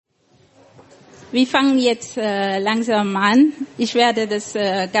Wir fangen jetzt langsam an. Ich werde das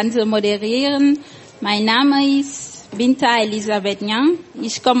Ganze moderieren. Mein Name ist Binta Elisabeth Niang.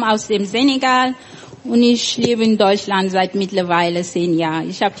 Ich komme aus dem Senegal und ich lebe in Deutschland seit mittlerweile 10 Jahren.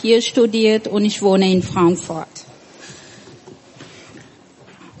 Ich habe hier studiert und ich wohne in Frankfurt.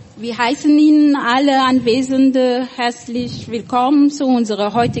 Wir heißen Ihnen alle Anwesende herzlich willkommen zu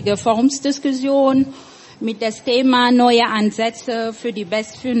unserer heutigen Forumsdiskussion mit dem Thema neue Ansätze für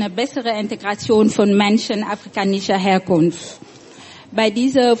eine bessere Integration von Menschen afrikanischer Herkunft. Bei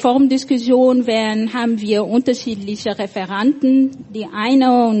dieser Forumdiskussion haben wir unterschiedliche Referenten. Die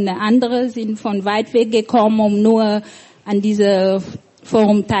eine und der andere sind von weit weg gekommen, um nur an diesem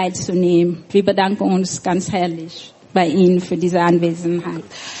Forum teilzunehmen. Wir bedanken uns ganz herzlich bei Ihnen für diese Anwesenheit.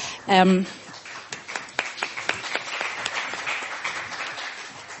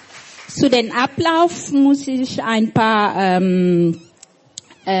 Zu dem Ablauf muss ich ein paar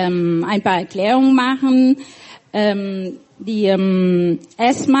Erklärungen machen.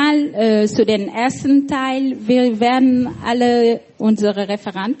 Erstmal zu den ersten Teil. Wir werden alle unsere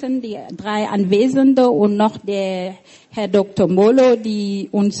Referenten, die 3 Anwesende und noch der Herr Dr. Molo, die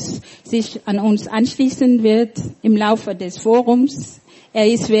sich an uns anschließen wird im Laufe des Forums. Er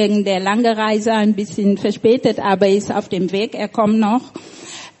ist wegen der langen Reise ein bisschen verspätet, aber ist auf dem Weg. Er kommt noch.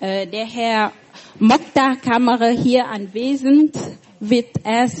 Der Herr Mokhtar Kamara hier anwesend wird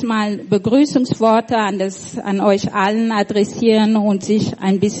erstmal Begrüßungsworte an euch allen adressieren und sich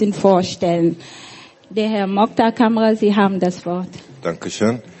ein bisschen vorstellen. Der Herr Mokhtar Kamara, Sie haben das Wort.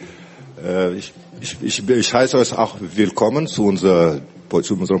 Dankeschön. Ich heiße euch auch willkommen zu unserer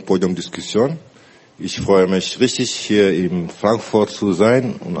Podiumdiskussion. Ich freue mich richtig, hier in Frankfurt zu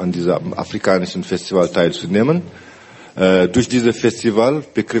sein und an diesem afrikanischen Festival teilzunehmen. Durch dieses Festival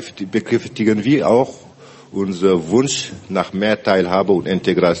bekräftigen wir auch unser Wunsch nach mehr Teilhabe und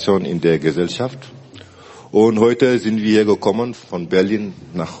Integration in der Gesellschaft. Und heute sind wir hier gekommen von Berlin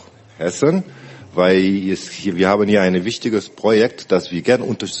nach Hessen, weil wir haben hier ein wichtiges Projekt, das wir gerne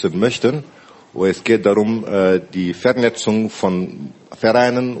unterstützen möchten. Und es geht darum, die Vernetzung von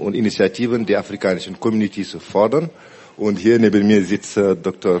Vereinen und Initiativen der afrikanischen Community zu fördern. Und hier neben mir sitzt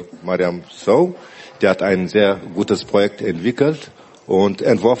Dr. Mariam Sow. Der hat ein sehr gutes Projekt entwickelt und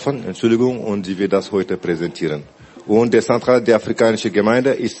entworfen, und sie wird das heute präsentieren. Und der Zentrale der afrikanischen Gemeinde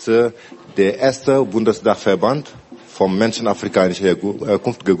ist der erste Bundesdachverband von Menschen afrikanischer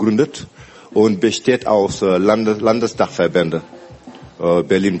Herkunft gegründet und besteht aus Landesdachverbänden.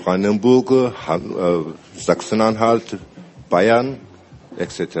 Berlin-Brandenburg, Sachsen-Anhalt, Bayern,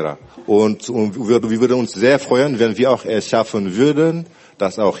 etc. Und wir würden uns sehr freuen, wenn wir auch es schaffen würden,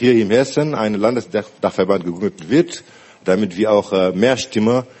 dass auch hier in Hessen ein Landesdachverband gegründet wird, damit wir auch mehr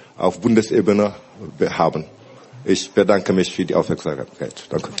Stimme auf Bundesebene haben. Ich bedanke mich für die Aufmerksamkeit.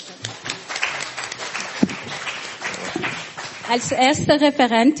 Danke. Als erste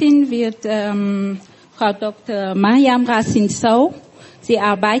Referentin wird Frau Dr. Mariam Racine Sow. Sie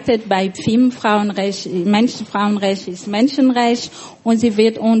arbeitet bei FIM, Frauenrecht ist Menschenrecht, und sie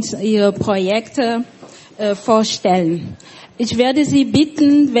wird uns ihre Projekte vorstellen. Ich werde Sie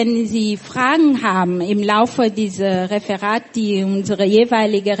bitten, wenn Sie Fragen haben im Laufe dieser Referat, die unsere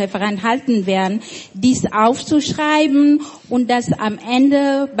jeweilige Referent halten werden, dies aufzuschreiben und das am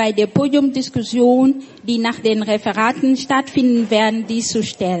Ende bei der Podiumdiskussion, die nach den Referaten stattfinden werden, dies zu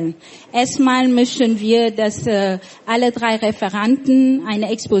stellen. Erstmal möchten wir, dass alle 3 Referanten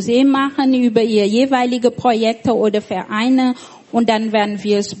eine Exposé machen über ihre jeweilige Projekte oder Vereine, und dann werden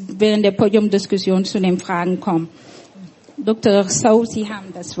wir während der Podiumdiskussion zu den Fragen kommen. Dr. Sow, Sie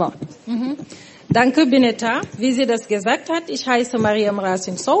haben das Wort. Danke, Bineta. Wie sie das gesagt hat, ich heiße Mariam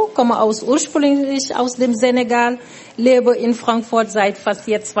Racine Sow, komme ursprünglich aus dem Senegal, lebe in Frankfurt seit fast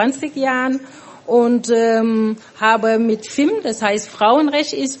jetzt 20 Jahren und habe mit FIM, das heißt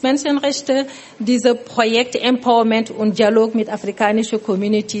Frauenrecht ist Menschenrechte, diese Projekt Empowerment und Dialog mit afrikanischen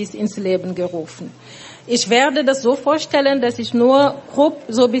Communities ins Leben gerufen. Ich werde das so vorstellen, dass ich nur grob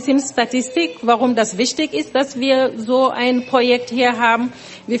so ein bisschen Statistik, warum das wichtig ist, dass wir so ein Projekt hier haben,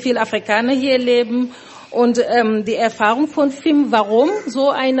 wie viele Afrikaner hier leben und die Erfahrung von FIM, warum so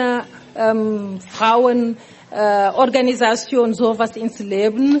eine Frauenorganisation sowas ins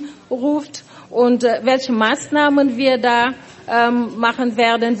Leben ruft und welche Maßnahmen wir da machen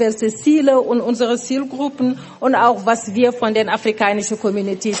werden, welche Ziele und unsere Zielgruppen und auch was wir von den afrikanischen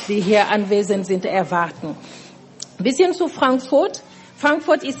Communities, die hier anwesend sind, erwarten. Ein bisschen zu Frankfurt.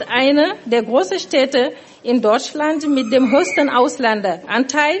 Frankfurt ist eine der großen Städte in Deutschland mit dem höchsten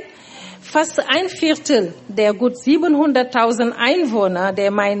Ausländeranteil. Fast 1/4 der gut 700.000 Einwohner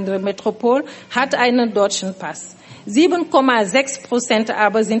der Metropol hat einen deutschen Pass. 7,6%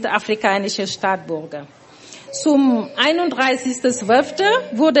 aber sind afrikanische Staatsbürger. Zum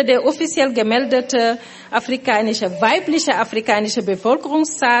 31.12. wurde der offiziell gemeldete weibliche afrikanische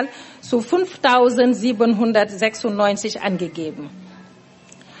Bevölkerungszahl zu 5.796 angegeben.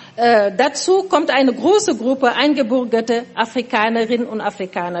 Dazu kommt eine große Gruppe eingebürgerte Afrikanerinnen und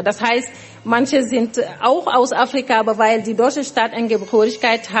Afrikaner. Das heißt, manche sind auch aus Afrika, aber weil die deutsche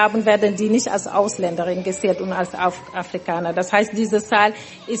Staatsangehörigkeit haben, werden die nicht als Ausländerin gezählt und als Afrikaner. Das heißt, diese Zahl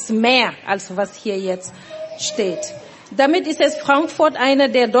ist mehr, als was hier jetzt steht. Damit ist es Frankfurt eine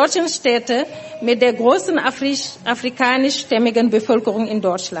der deutschen Städte mit der größten afrikanischstämmigen Bevölkerung in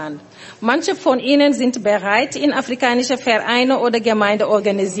Deutschland. Manche von ihnen sind bereit in afrikanische Vereine oder Gemeinden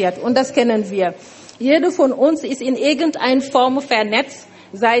organisiert. Und das kennen wir. Jeder von uns ist in irgendeiner Form vernetzt,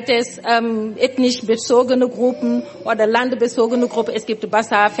 sei es ethnisch bezogene Gruppen oder landbezogene Gruppen. Es gibt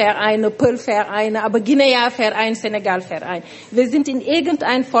Bassa-Vereine, Peul-Vereine, aber Guinea-Verein, Senegal-Verein. Wir sind in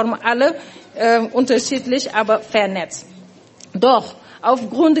irgendeiner Form alle unterschiedlich, aber vernetzt. Doch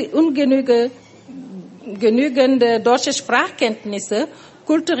aufgrund ungenügender deutscher Sprachkenntnisse,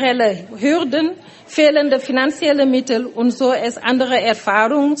 kulturelle Hürden, fehlende finanzielle Mittel und so es andere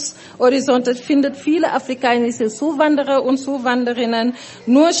Erfahrungshorizonte findet viele afrikanische Zuwanderer und Zuwanderinnen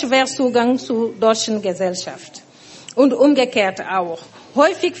nur schwer Zugang zur deutschen Gesellschaft. Und umgekehrt auch.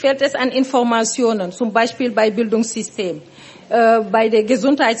 Häufig fehlt es an Informationen, zum Beispiel bei Bildungssystem, bei der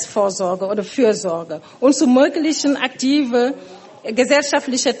Gesundheitsvorsorge oder Fürsorge und zu möglichen aktive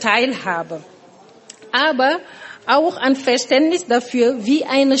gesellschaftliche Teilhabe. Aber auch an Verständnis dafür, wie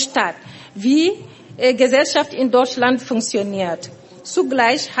eine Stadt, wie Gesellschaft in Deutschland funktioniert.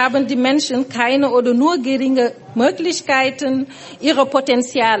 Zugleich haben die Menschen keine oder nur geringe Möglichkeiten, ihre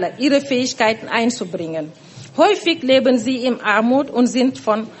Potenziale, ihre Fähigkeiten einzubringen. Häufig leben sie in Armut und sind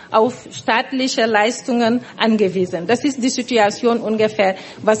auf staatliche Leistungen angewiesen. Das ist die Situation ungefähr,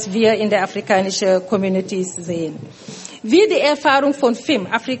 was wir in der afrikanischen Communities sehen. Wie die Erfahrung von FIM,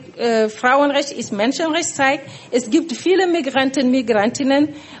 Frauenrecht ist Menschenrecht, zeigt, es gibt viele Migranten,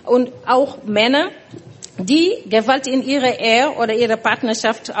 Migrantinnen und auch Männer, die Gewalt in ihrer Ehe oder ihrer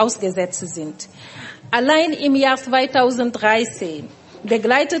Partnerschaft ausgesetzt sind. Allein im Jahr 2013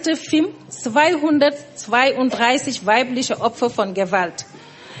 begleitete FIM 232 weibliche Opfer von Gewalt.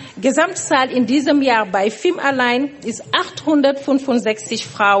 Gesamtzahl in diesem Jahr bei FIM allein ist 865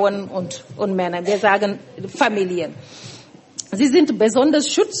 Frauen und Männer. Wir sagen Familien. Sie sind besonders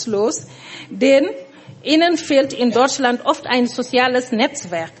schutzlos, denn ihnen fehlt in Deutschland oft ein soziales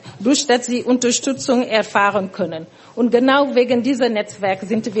Netzwerk, durch das sie Unterstützung erfahren können. Und genau wegen dieser Netzwerk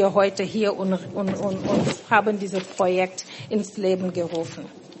sind wir heute hier und haben dieses Projekt ins Leben gerufen.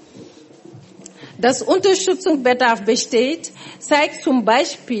 Dass Unterstützungsbedarf besteht, zeigt zum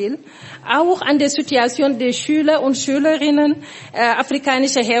Beispiel auch an der Situation der Schüler und Schülerinnen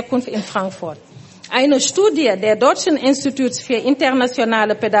afrikanischer Herkunft in Frankfurt. Eine Studie der Deutschen Instituts für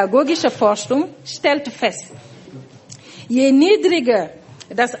internationale pädagogische Forschung stellt fest, je niedriger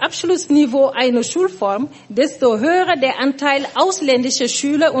das Abschlussniveau einer Schulform, desto höher der Anteil ausländischer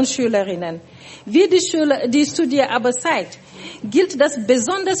Schüler und Schülerinnen. Wie die Studie aber zeigt, gilt das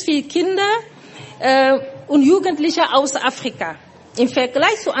besonders für Kinder und Jugendliche aus Afrika. Im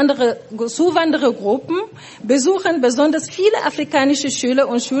Vergleich zu anderen Zuwanderergruppen besuchen besonders viele afrikanische Schüler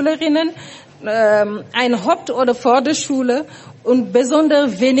und Schülerinnen eine Haupt- oder Vorderschule und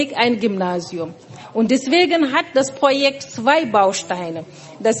besonders wenig ein Gymnasium. Und deswegen hat das Projekt 2 Bausteine.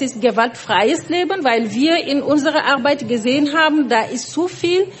 Das ist gewaltfreies Leben, weil wir in unserer Arbeit gesehen haben, da ist zu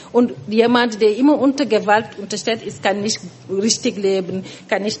viel und jemand, der immer unter Gewalt unterstellt ist, kann nicht richtig leben,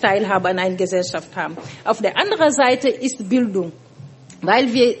 kann nicht Teilhabe an einer Gesellschaft haben. Auf der anderen Seite ist Bildung.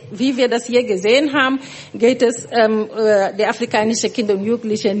 Weil wie wir das hier gesehen haben, geht es der afrikanischen Kinder und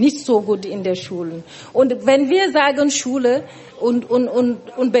Jugendlichen nicht so gut in der Schulen. Und wenn wir sagen Schule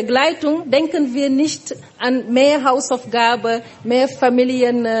und Begleitung, denken wir nicht an mehr Hausaufgabe, mehr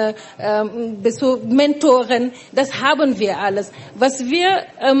Familien, Mentoren. Das haben wir alles. Was wir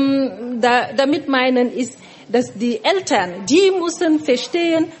damit meinen ist, dass die Eltern, die müssen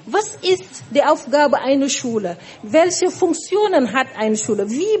verstehen, was ist die Aufgabe einer Schule? Welche Funktionen hat eine Schule?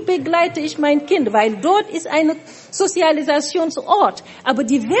 Wie begleite ich mein Kind? Weil dort ist ein Sozialisationsort. Aber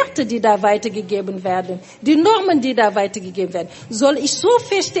die Werte, die da weitergegeben werden, die Normen, die da weitergegeben werden, soll ich so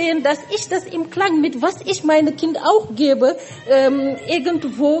verstehen, dass ich das im Klang mit, was ich meinem Kind auch gebe,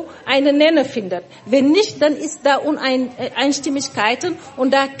 irgendwo einen Nenner findet. Wenn nicht, dann ist da Uneinstimmigkeiten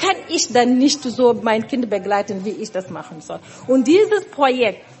und da kann ich dann nicht so mein Kind begleiten, wie ich das machen soll. Und dieses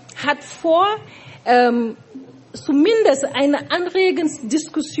Projekt hat vor, zumindest eine anregende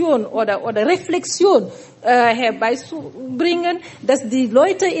Diskussion oder Reflexion herbeizubringen, dass die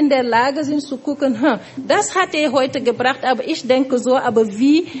Leute in der Lage sind zu gucken, das hat er heute gebracht, aber ich denke so, aber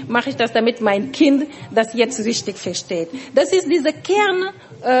wie mache ich das, damit mein Kind das jetzt richtig versteht? Das ist diese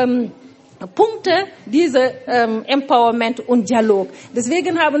Punkte, diese Empowerment und Dialog.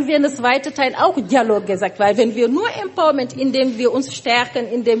 Deswegen haben wir in der zweiten Teil auch Dialog gesagt, weil wenn wir nur Empowerment, indem wir uns stärken,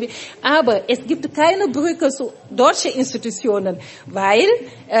 aber es gibt keine Brücke zu deutschen Institutionen, weil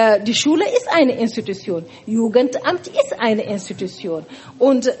die Schule ist eine Institution, Jugendamt ist eine Institution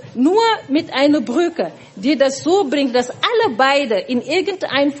und nur mit einer Brücke, die das so bringt, dass alle beide in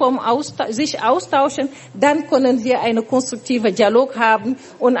irgendeiner Form sich austauschen, dann können wir einen konstruktiven Dialog haben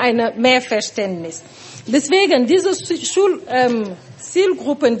und eine mehr Verständnis. Deswegen diese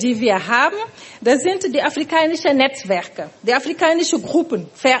Zielgruppen, die wir haben, das sind die afrikanischen Netzwerke, die afrikanischen Gruppen,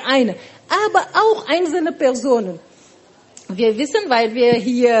 Vereine, aber auch einzelne Personen. Wir wissen, weil wir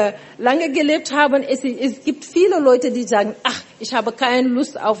hier lange gelebt haben, es gibt viele Leute, die sagen, ich habe keine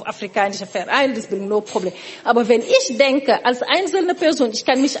Lust auf afrikanische Vereine, das bringt nur Probleme. Aber wenn ich denke, als einzelne Person, ich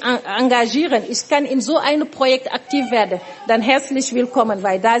kann mich engagieren, ich kann in so einem Projekt aktiv werden, dann herzlich willkommen,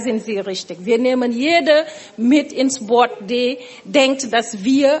 weil da sind Sie richtig. Wir nehmen jede mit ins Boot, die denkt, dass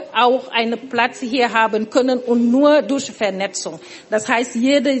wir auch einen Platz hier haben können und nur durch Vernetzung. Das heißt,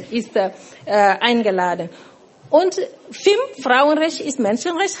 jeder ist eingeladen. Und FIM, Frauenrecht ist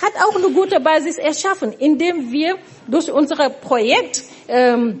Menschenrecht, hat auch eine gute Basis erschaffen, indem wir durch unser Projekt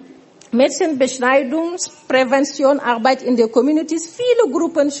Mädchenbeschneidungsprävention, Arbeit in den Communities viele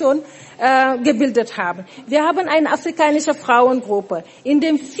Gruppen schon gebildet haben. Wir haben eine afrikanische Frauengruppe, in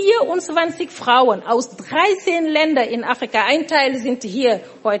dem 24 Frauen aus 13 Ländern in Afrika, ein Teil sind hier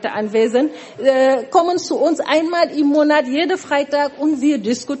heute anwesend, kommen zu uns einmal im Monat, jeden Freitag, und wir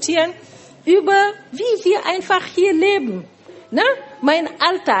diskutieren über, wie wir einfach hier leben. Ne? Mein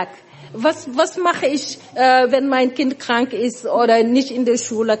Alltag. Was mache ich, wenn mein Kind krank ist oder nicht in der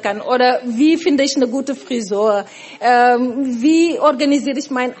Schule kann? Oder wie finde ich eine gute Frisur? Wie organisiere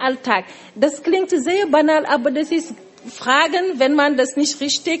ich meinen Alltag? Das klingt sehr banal, aber das ist Fragen, wenn man das nicht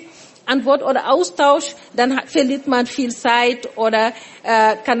richtig Antwort oder Austausch, dann verliert man viel Zeit oder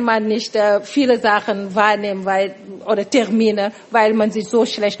kann man nicht viele Sachen wahrnehmen, oder Termine, weil man sich so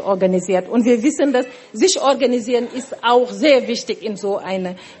schlecht organisiert. Und wir wissen, dass sich organisieren ist auch sehr wichtig in so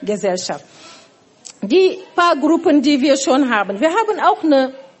einer Gesellschaft. Die paar Gruppen, die wir schon haben. Wir haben auch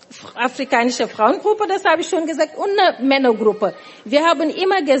eine afrikanische Frauengruppe, das habe ich schon gesagt, und eine Männergruppe. Wir haben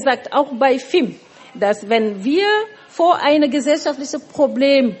immer gesagt, auch bei FIM, dass wenn wir vor einem gesellschaftlichen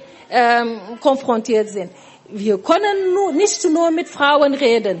Problem konfrontiert sind. Wir können nicht nur mit Frauen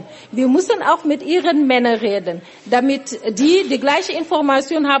reden. Wir müssen auch mit ihren Männern reden, damit die gleiche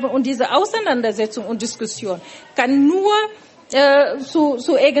Information haben, und diese Auseinandersetzung und Diskussion kann nur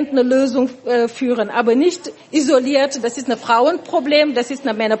zu irgendeiner Lösung führen, aber nicht isoliert. Das ist ein Frauenproblem, das ist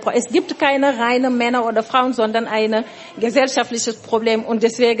ein Männerproblem. Es gibt keine reinen Männer oder Frauen, sondern ein gesellschaftliches Problem, und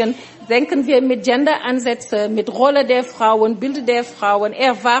deswegen denken wir mit Genderansätzen, mit Rolle der Frauen, Bild der Frauen,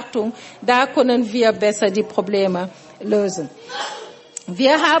 Erwartung, da können wir besser die Probleme lösen.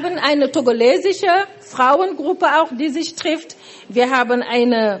 Wir haben eine togolesische Frauengruppe auch, die sich trifft. Wir haben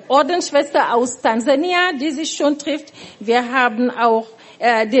eine Ordensschwester aus Tansania, die sich schon trifft. Wir haben auch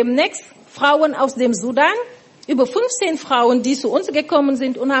demnächst Frauen aus dem Sudan, über 15 Frauen, die zu uns gekommen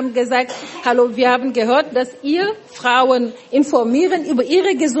sind und haben gesagt, hallo, wir haben gehört, dass ihr Frauen informieren über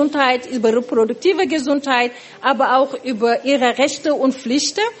ihre Gesundheit, über reproduktive Gesundheit, aber auch über ihre Rechte und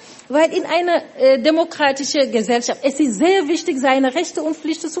Pflichten. Weil in einer demokratischen Gesellschaft, es ist sehr wichtig, seine Rechte und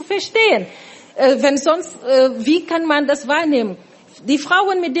Pflichten zu verstehen. Wenn sonst, wie kann man das wahrnehmen? Die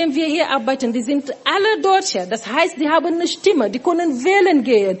Frauen, mit denen wir hier arbeiten, die sind alle Deutsche. Das heißt, die haben eine Stimme, die können wählen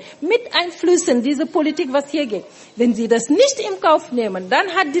gehen, mit Einflüssen, diese Politik, was hier geht. Wenn sie das nicht im Kauf nehmen, dann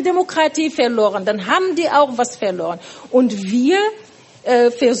hat die Demokratie verloren, dann haben die auch was verloren. Und wir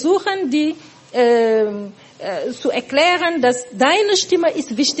versuchen, die zu erklären, dass deine Stimme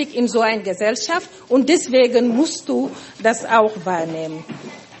ist wichtig in so einer Gesellschaft, und deswegen musst du das auch wahrnehmen.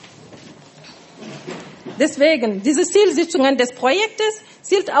 Deswegen, diese Zielsetzungen des Projektes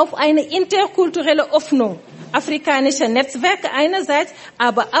zielt auf eine interkulturelle Öffnung afrikanischer Netzwerke einerseits,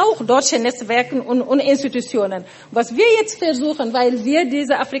 aber auch deutsche Netzwerke und Institutionen. Was wir jetzt versuchen, weil wir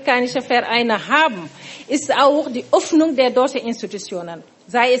diese afrikanischen Vereine haben, ist auch die Öffnung der deutschen Institutionen.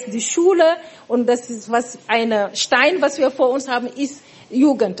 Sei es die Schule, und das ist ein Stein, was wir vor uns haben, ist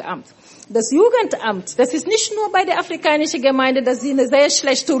Jugendamt. Das Jugendamt, das ist nicht nur bei der afrikanischen Gemeinde, dass sie einen sehr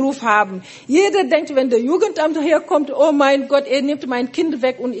schlechten Ruf haben. Jeder denkt, wenn der Jugendamt herkommt, oh mein Gott, er nimmt mein Kind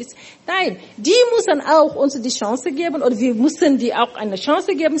weg und ist. Nein, die müssen auch uns die Chance geben, oder wir müssen die auch eine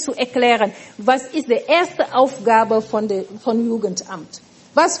Chance geben, zu erklären, was ist die erste Aufgabe von Jugendamt.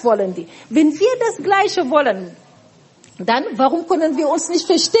 Was wollen die? Wenn wir das Gleiche wollen, dann warum können wir uns nicht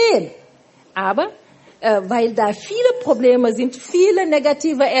verstehen? Aber weil da viele Probleme sind, viele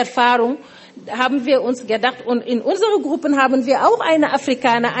negative Erfahrungen, haben wir uns gedacht, und in unseren Gruppen haben wir auch einen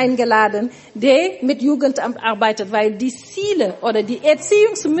Afrikaner eingeladen, der mit Jugendamt arbeitet, weil die Ziele oder die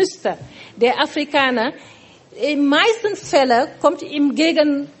Erziehungsmuster der Afrikaner in meisten Fällen kommt im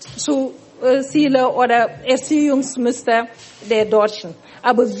Gegensatz zu Ziele oder Erziehungsmuster der Deutschen.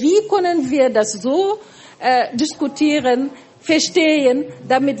 Aber wie können wir das so diskutieren, verstehen,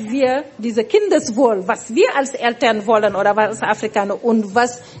 damit wir diese Kindeswohl, was wir als Eltern wollen oder was Afrikaner und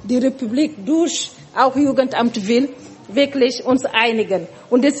was die Republik durch auch Jugendamt will, wirklich uns einigen.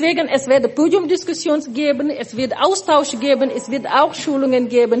 Und deswegen, es wird Podiumdiskussionen geben, es wird Austausch geben, es wird auch Schulungen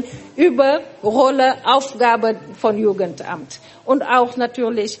geben über Rolle, Aufgabe von Jugendamt und auch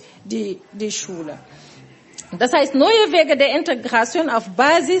natürlich die Schule. Das heißt, neue Wege der Integration auf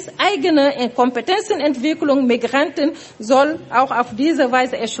Basis eigener Kompetenzenentwicklung Migranten soll auch auf diese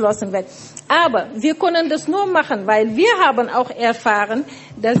Weise erschlossen werden. Aber wir können das nur machen, weil wir haben auch erfahren,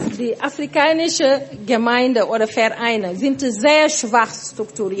 dass die afrikanische Gemeinde oder Vereine sind sehr schwach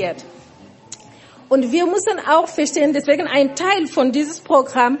strukturiert. Und wir müssen auch verstehen, deswegen ein Teil von dieses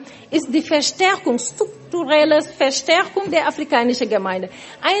Programm ist die Verstärkung, strukturelle Verstärkung der afrikanischen Gemeinde.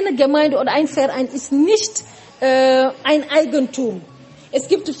 Eine Gemeinde oder ein Verein ist nicht ein Eigentum. Es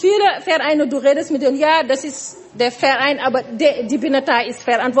gibt viele Vereine, du redest mit denen, ja, das ist der Verein, aber die Bineta ist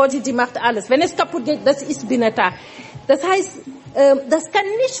verantwortlich, die macht alles. Wenn es kaputt geht, das ist Bineta. Das heißt, das kann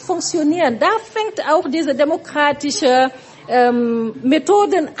nicht funktionieren. Da fängt auch diese demokratische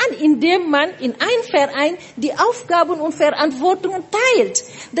Methoden an, indem man in einem Verein die Aufgaben und Verantwortungen teilt.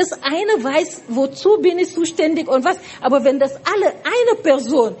 Das eine weiß, wozu bin ich zuständig und was. Aber wenn das alle eine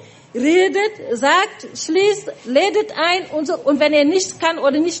Person redet, sagt, schließt, lädt ein und so. Und wenn er nicht kann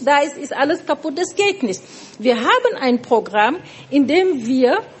oder nicht da ist, ist alles kaputt. Das geht nicht. Wir haben ein Programm, in dem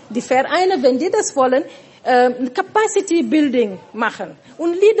wir die Vereine, wenn die das wollen, Capacity Building machen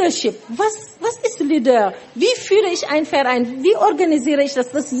und Leadership. Was ist Leader? Wie führe ich einen Verein? Wie organisiere ich das,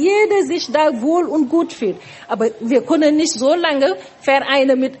 dass jeder sich da wohl und gut fühlt? Aber wir können nicht so lange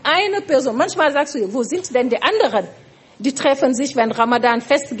Vereine mit einer Person. Manchmal sagst du, wo sind denn die anderen? Die treffen sich, wenn Ramadan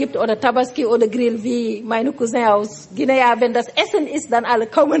Fest gibt oder Tabaski oder Grill, wie meine Cousin aus Guinea. Wenn das Essen ist, dann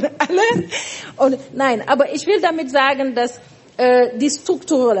kommen alle. Und nein, aber ich will damit sagen, dass die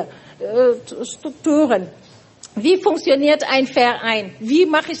Strukturen, wie funktioniert ein Verein? Wie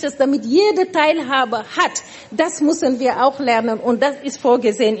mache ich das, damit jede Teilhabe hat? Das müssen wir auch lernen und das ist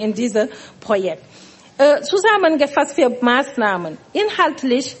vorgesehen in diesem Projekt. Zusammengefasst für Maßnahmen.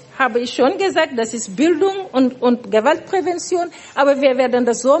 Inhaltlich habe ich schon gesagt, das ist Bildung und Gewaltprävention, aber wir werden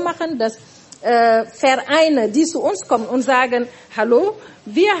das so machen, dass Vereine, die zu uns kommen und sagen, hallo,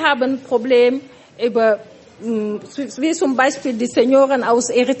 wir haben ein Problem über, wie zum Beispiel die Senioren aus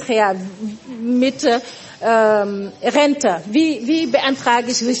Eritrea mit Rente. Wie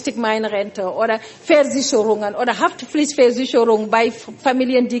beantrage ich richtig meine Rente? Oder Versicherungen oder Haftpflichtversicherung bei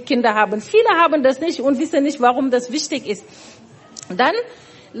Familien, die Kinder haben. Viele haben das nicht und wissen nicht, warum das wichtig ist. Dann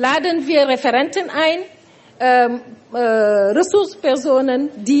laden wir Referenten ein, Ressourcepersonen,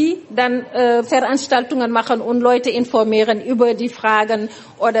 die dann Veranstaltungen machen und Leute informieren über die Fragen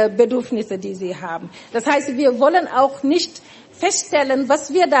oder Bedürfnisse, die sie haben. Das heißt, wir wollen auch nicht feststellen,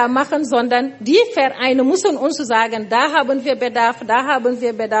 was wir da machen, sondern die Vereine müssen uns sagen, da haben wir Bedarf,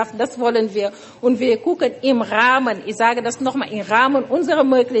 das wollen wir. Und wir gucken im Rahmen, ich sage das nochmal, im Rahmen unserer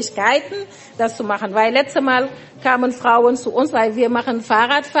Möglichkeiten, das zu machen. Weil letztes Mal kamen Frauen zu uns, weil wir machen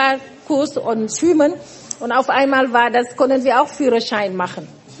Fahrradfahrkurs und Schwimmen. Und auf einmal können wir auch Führerschein machen.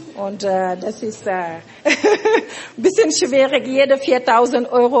 Und das ist ein bisschen schwierig, jede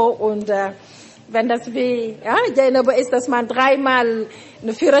 4.000 € und wenn das wie Januar ist, dass man 3-mal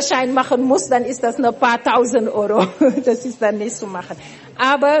einen Führerschein machen muss, dann ist das ein paar tausend €. Das ist dann nicht zu machen.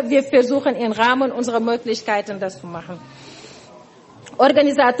 Aber wir versuchen im Rahmen unserer Möglichkeiten das zu machen.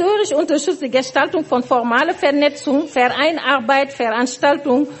 Organisatorisch unterstützt die Gestaltung von formaler Vernetzung, Vereinarbeit,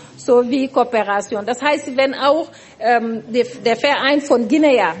 Veranstaltung sowie Kooperation. Das heißt, wenn auch der Verein von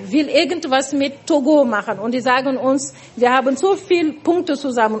Guinea will irgendwas mit Togo machen und die sagen uns, wir haben so viele Punkte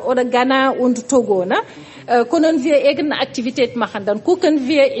zusammen oder Ghana und Togo, können wir irgendeine Aktivität machen, dann gucken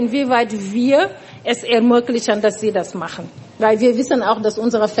wir, inwieweit wir es ermöglichen, dass sie das machen. weil wir wissen auch, dass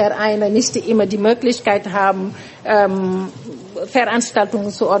unsere Vereine nicht immer die Möglichkeit haben, Veranstaltungen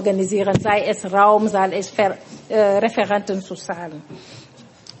zu organisieren, sei es Raum, sei es Referenten zu zahlen.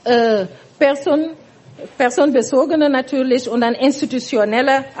 Personenbezogene natürlich und dann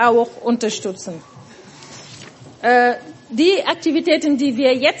institutionelle auch unterstützen. Die Aktivitäten, die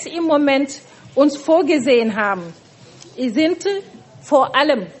wir jetzt im Moment uns vorgesehen haben, sind vor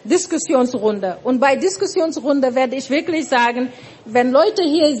allem Diskussionsrunde. Und bei Diskussionsrunde werde ich wirklich sagen, wenn Leute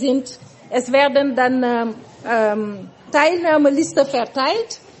hier sind, es werden dann Teilnahmeliste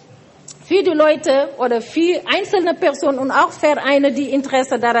verteilt für die Leute oder für einzelne Personen und auch Vereine, die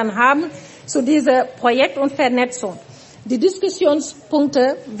Interesse daran haben, zu diesem Projekt und Vernetzung. Die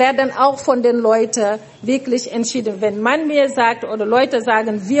Diskussionspunkte werden auch von den Leuten wirklich entschieden. Wenn man mir sagt oder Leute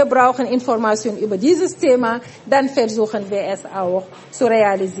sagen, wir brauchen Informationen über dieses Thema, dann versuchen wir es auch zu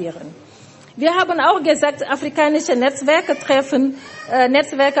realisieren. Wir haben auch gesagt, afrikanische Netzwerke treffen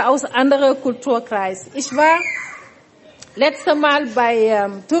Netzwerke aus anderen Kulturkreisen. Ich war letztes Mal bei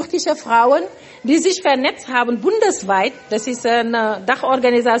türkischen Frauen, die sich vernetzt haben bundesweit. Das ist eine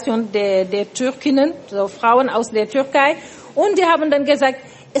Dachorganisation der Türkinnen, so Frauen aus der Türkei. Und die haben dann gesagt,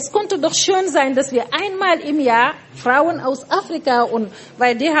 es konnte doch schön sein, dass wir einmal im Jahr Frauen aus Afrika und,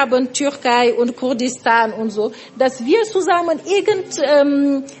 weil die haben Türkei und Kurdistan und so, dass wir zusammen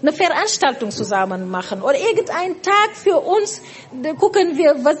eine Veranstaltung zusammen machen oder irgendeinen Tag für uns, da gucken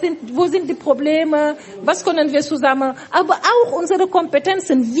wir, wo sind die Probleme, was können wir zusammen, aber auch unsere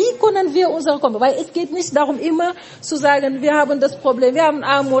Kompetenzen, wie können wir unsere Kompetenzen, weil es geht nicht darum immer zu sagen, wir haben das Problem, wir haben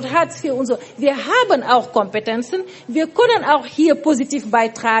Armut, Hartz IV und so, wir haben auch Kompetenzen, wir können auch hier positiv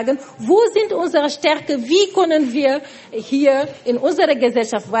beitragen. Wo sind unsere Stärken? Wie können wir hier in unserer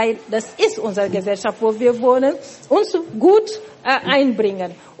Gesellschaft, weil das ist unsere Gesellschaft, wo wir wohnen, uns gut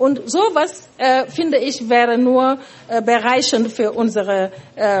einbringen? Und sowas, finde ich, wäre nur bereichernd für unsere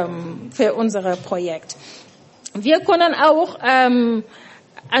Projekt. Wir können auch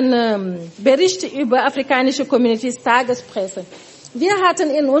einen Bericht über afrikanische Communities Tagespresse. Wir hatten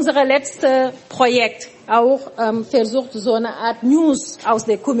in unserem letzten Projekt auch versucht, so eine Art News aus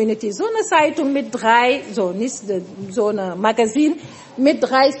der Community, so eine Zeitung mit so ein Magazin mit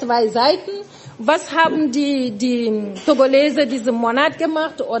 2 Seiten. Was haben die Togolese diesen Monat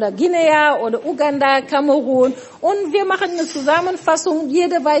gemacht oder Guinea oder Uganda, Kamerun? Und wir machen eine Zusammenfassung,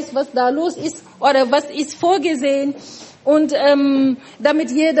 jeder weiß, was da los ist oder was ist vorgesehen. Und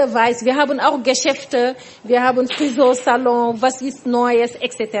damit jeder weiß, wir haben auch Geschäfte, wir haben Friseursalon, was ist Neues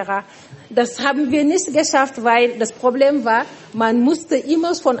etc. Das haben wir nicht geschafft, weil das Problem war, man musste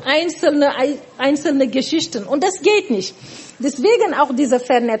immer von einzelne Geschichten und das geht nicht. Deswegen auch diese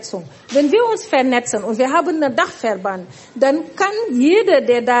Vernetzung. Wenn wir uns vernetzen und wir haben einen Dachverband, dann kann jeder,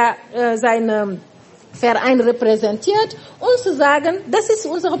 der da seine Verein repräsentiert, uns sagen, das ist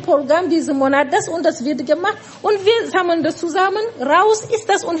unser Programm diesen Monat, das und das wird gemacht und wir sammeln das zusammen, raus ist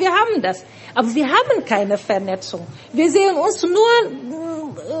das und wir haben das. Aber wir haben keine Vernetzung. Wir sehen uns nur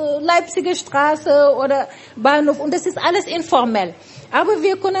Leipziger Straße oder Bahnhof und das ist alles informell. Aber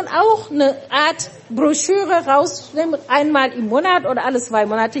wir können auch eine Art Broschüre rausnehmen, einmal im Monat oder alle 2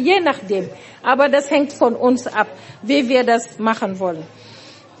 Monate, je nachdem. Aber das hängt von uns ab, wie wir das machen wollen.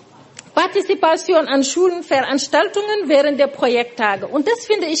 Partizipation an Schulen, Veranstaltungen während der Projekttage. Und das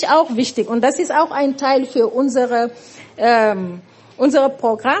finde ich auch wichtig. Und das ist auch ein Teil für unsere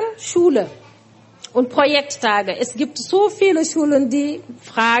Programm Schule und Projekttage. Es gibt so viele Schulen, die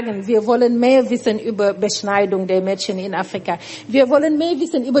fragen, wir wollen mehr wissen über Beschneidung der Mädchen in Afrika. Wir wollen mehr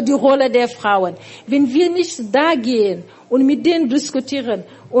wissen über die Rolle der Frauen. Wenn wir nicht da gehen und mit denen diskutieren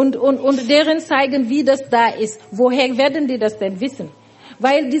und deren zeigen, wie das da ist, woher werden die das denn wissen?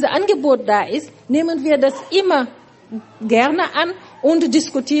 Weil dieses Angebot da ist, nehmen wir das immer gerne an und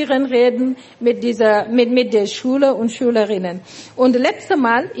diskutieren, reden mit der Schule und Schülerinnen. Und letztes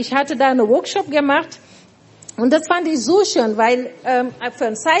Mal, ich hatte da einen Workshop gemacht und das fand ich so schön, weil für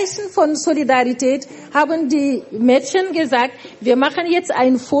ein Zeichen von Solidarität haben die Mädchen gesagt, wir machen jetzt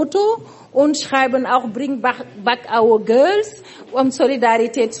ein Foto und schreiben auch Bring back our girls, um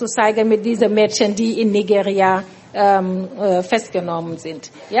Solidarität zu zeigen mit diesen Mädchen, die in Nigeria festgenommen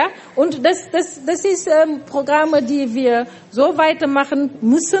sind. Ja? Und das ist Programme, die wir so weitermachen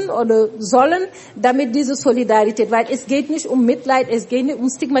müssen oder sollen, damit diese Solidarität, weil es geht nicht um Mitleid, es geht nicht um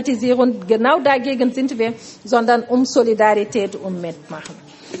Stigmatisierung, genau dagegen sind wir, sondern um Solidarität und Mitmachen.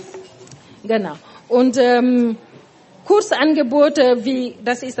 Genau. Und Kursangebote, wie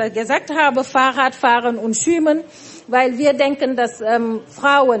das ich gesagt habe, Fahrradfahren und Schwimmen, weil wir denken, dass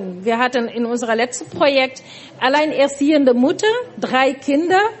Frauen, wir hatten in unserem letzten Projekt alleinerziehende Mutter, 3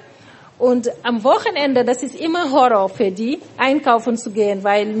 Kinder Und am Wochenende, das ist immer Horror für die, einkaufen zu gehen,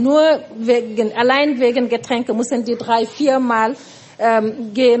 weil allein wegen Getränke müssen die 3-4 Mal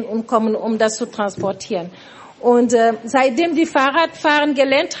gehen und kommen, um das zu transportieren. Und seitdem die Fahrradfahren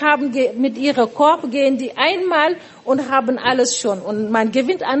gelernt haben, mit ihrem Korb gehen die einmal und haben alles schon. Und man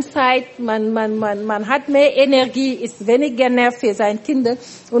gewinnt an Zeit, man hat mehr Energie, ist weniger Nerv für seine Kinder.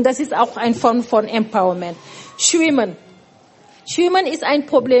 Und das ist auch eine Form von Empowerment. Schwimmen ist ein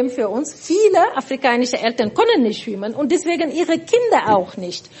Problem für uns. Viele afrikanische Eltern können nicht schwimmen und deswegen ihre Kinder auch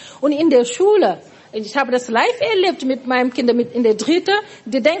nicht. Und in der Schule, ich habe das live erlebt mit meinem Kind in der 3.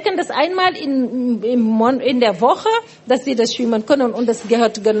 Die denken, dass einmal in der Woche, dass sie das schwimmen können und das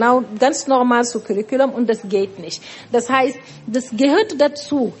gehört genau ganz normal zu Curriculum und das geht nicht. Das heißt, das gehört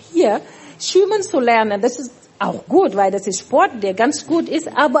dazu, hier schwimmen zu lernen. Das ist auch gut, weil das ist Sport, der ganz gut ist,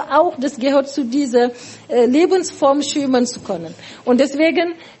 aber auch das gehört zu dieser Lebensform, schwimmen zu können. Und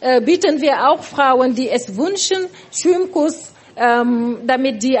deswegen bieten wir auch Frauen, die es wünschen, Schwimmkurs,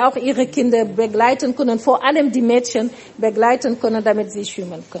 damit die auch ihre Kinder begleiten können, vor allem die Mädchen begleiten können, damit sie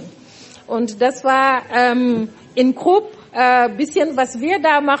schwimmen können. Und das war in grob bisschen, was wir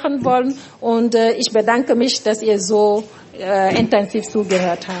da machen wollen. Und ich bedanke mich, dass ihr so intensiv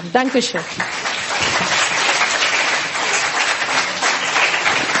zugehört habt. Dankeschön.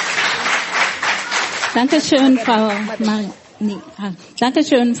 Dankeschön,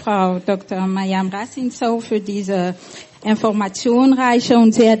 Frau Dr. Mariam Racine Sow, für diese informationsreiche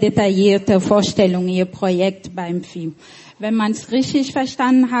und sehr detaillierte Vorstellung Ihr Projekt beim FIM. Wenn man es richtig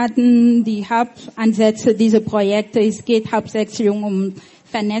verstanden hat, die Hauptansätze dieser Projekte, es geht hauptsächlich um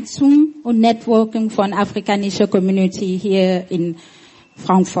Vernetzung und Networking von afrikanischer Community hier in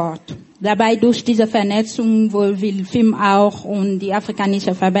Frankfurt. Dabei durch diese Vernetzung will FIM auch und die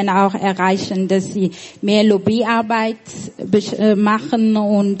afrikanischen Verbände auch erreichen, dass sie mehr Lobbyarbeit machen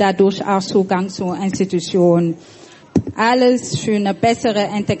und dadurch auch Zugang zu Institutionen. Alles für eine bessere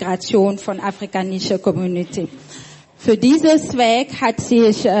Integration von afrikanischer Community. Für dieses Zweck hat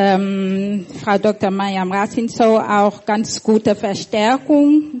sich Frau Dr. Mariam Racine Sow auch ganz gute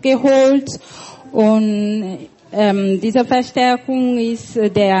Verstärkung geholt und diese Verstärkung ist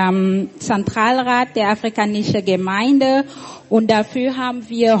der Zentralrat der afrikanischen Gemeinde und dafür haben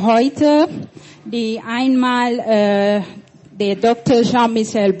wir heute die einmal der Dr.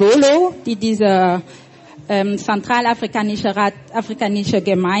 Jean-Michel Bolo, die diese Zentralafrikanische Rat afrikanischer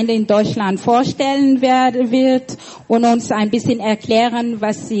Gemeinde in Deutschland vorstellen wird und uns ein bisschen erklären,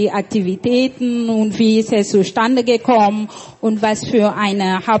 was die Aktivitäten und wie ist es zustande gekommen und was für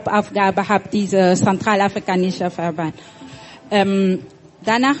eine Hauptaufgabe hat dieser Zentralafrikanische Verband.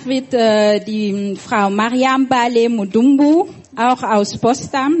 Danach wird die Frau Mariam Bale Mudumbu, auch aus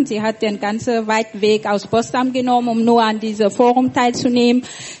Potsdam. Sie hat den ganzen weiten Weg aus Potsdam genommen, um nur an diesem Forum teilzunehmen.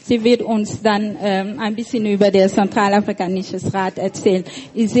 Sie wird uns dann ein bisschen über den Zentralafrikanischen Rat erzählen.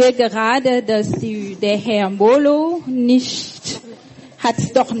 Ich sehe gerade, dass der Herr Mbolo hat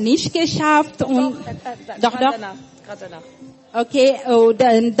es doch nicht geschafft. Und doch. Danach. Okay,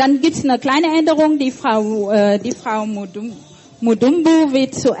 dann gibt's eine kleine Änderung. Die Frau Mudumbu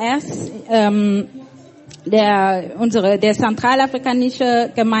wird zuerst der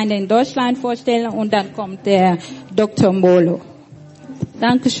zentralafrikanische Gemeinde in Deutschland vorstellen und dann kommt der Dr. Mbolo.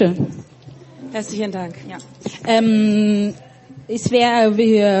 Dankeschön. Herzlichen Dank. Ja. Es wäre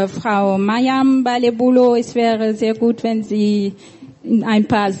wie Frau Mariam Bale Bolo, es wäre sehr gut, wenn Sie in ein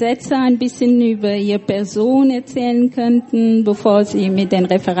paar Sätze ein bisschen über Ihre Person erzählen könnten, bevor Sie mit dem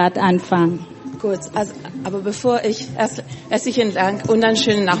Referat anfangen. Gut, aber bevor ich herzlichen Dank und einen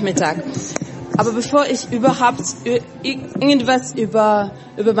schönen Nachmittag. Aber bevor ich überhaupt irgendwas über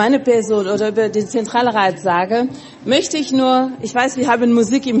meine Person oder über den Zentralrat sage, möchte ich nur, ich weiß, wir haben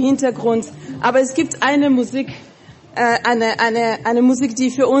Musik im Hintergrund, aber es gibt eine Musik, eine Musik, die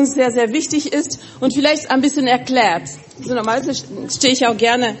für uns sehr, sehr wichtig ist und vielleicht ein bisschen erklärt. So normalerweise stehe ich auch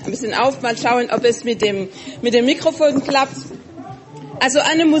gerne ein bisschen auf, mal schauen, ob es mit dem Mikrofon klappt. Also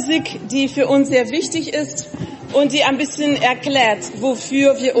eine Musik, die für uns sehr wichtig ist und die ein bisschen erklärt,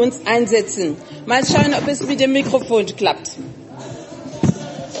 wofür wir uns einsetzen. Mal schauen, ob es mit dem Mikrofon klappt.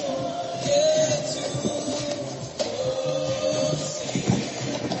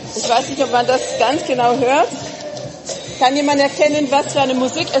 Ich weiß nicht, ob man das ganz genau hört. Kann jemand erkennen, was für eine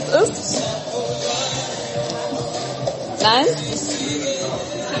Musik es ist? Nein?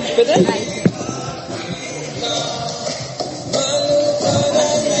 Bitte?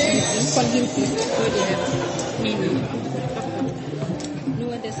 Von hinten.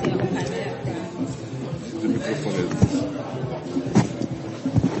 Nur, dass er auch keine Mikrofon ist.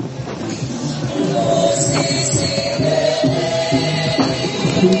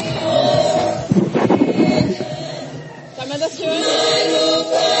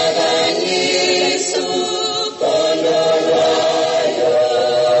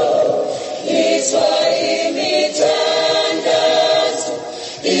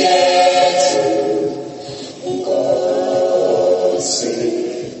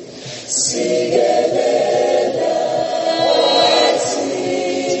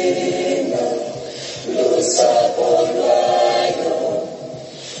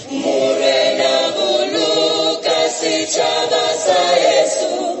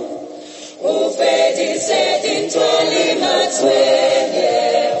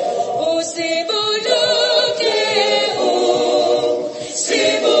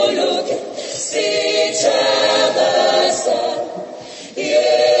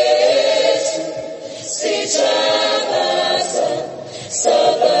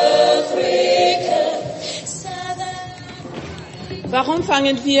 warum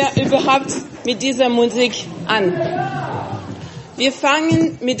fangen wir überhaupt mit dieser Musik an? Wir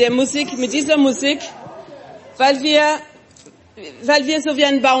fangen mit dieser Musik, weil wir so wie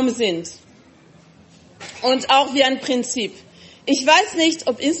ein Baum sind. Und auch wie ein Prinzip. Ich weiß nicht,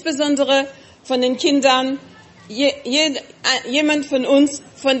 ob insbesondere von den Kindern jemand von uns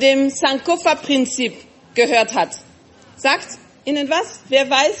von dem Sankofa-Prinzip gehört hat. Sagt Ihnen was? Wer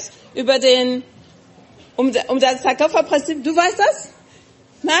weiß über um das Sankofa-Prinzip? Du weißt das?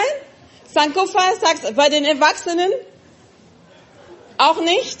 Nein? Sankofa sagt bei den Erwachsenen auch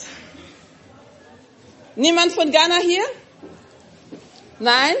nicht? Niemand von Ghana hier?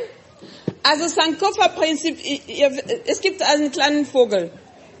 Nein? Also Sankofa-Prinzip, es gibt einen kleinen Vogel.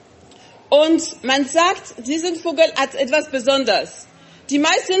 Und man sagt, diesen Vogel hat etwas Besonderes. Die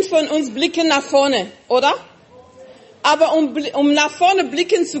meisten von uns blicken nach vorne, oder? Aber um nach vorne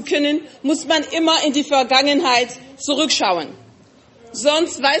blicken zu können, muss man immer in die Vergangenheit zurückschauen.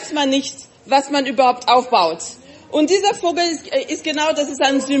 Sonst weiß man nicht, was man überhaupt aufbaut. Und dieser Vogel ist genau, das ist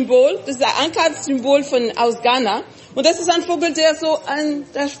ein Symbol, das ist ein Anker-Symbol aus Ghana. Und das ist ein Vogel, der so an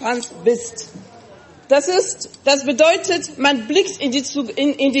der Schwanz bist. Das bedeutet, man blickt in die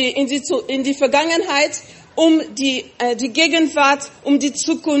Vergangenheit, um die Gegenwart, um die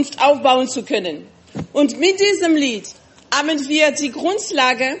Zukunft aufbauen zu können. Und mit diesem Lied haben wir die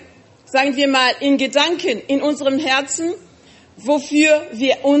Grundlage, sagen wir mal, in Gedanken, in unserem Herzen, wofür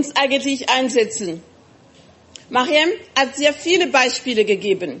wir uns eigentlich einsetzen. Mariam hat sehr viele Beispiele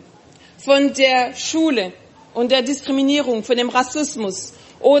gegeben von der Schule und der Diskriminierung, von dem Rassismus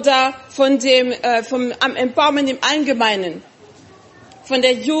oder vom Empowerment im Allgemeinen, von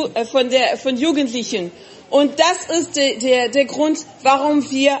Jugendlichen. Und das ist der Grund,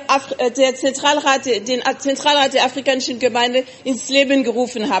 warum wir den Zentralrat der Afrikanischen Gemeinde ins Leben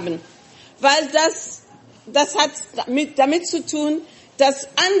gerufen haben. Weil das hat damit zu tun, dass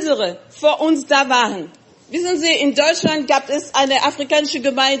andere vor uns da waren. Wissen Sie, in Deutschland gab es eine afrikanische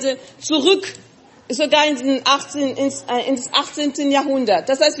Gemeinde sogar ins 18. Jahrhundert.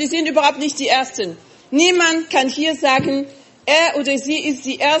 Das heißt, wir sind überhaupt nicht die Ersten. Niemand kann hier sagen, er oder sie ist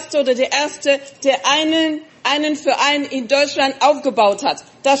die Erste oder der Erste, der einen Verein in Deutschland aufgebaut hat.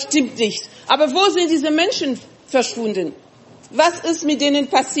 Das stimmt nicht. Aber wo sind diese Menschen verschwunden? Was ist mit denen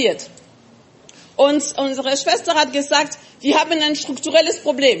passiert? Und unsere Schwester hat gesagt, wir haben ein strukturelles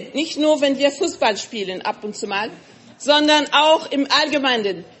Problem. Nicht nur, wenn wir Fußball spielen, ab und zu mal, sondern auch im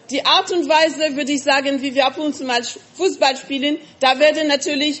Allgemeinen. Die Art und Weise, würde ich sagen, wie wir ab und zu mal Fußball spielen, da wird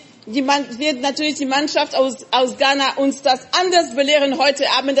natürlich die Mannschaft aus Ghana uns das anders belehren heute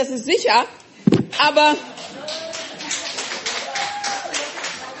Abend, das ist sicher. Aber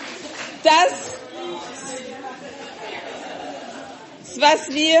was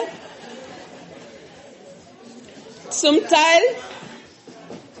wir zum Teil,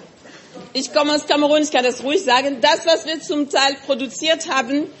 ich komme aus Kamerun, ich kann das ruhig sagen, das, was wir zum Teil produziert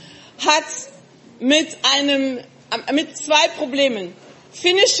haben, hat mit zwei Problemen.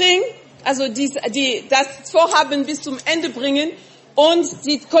 Finishing, also das Vorhaben bis zum Ende bringen und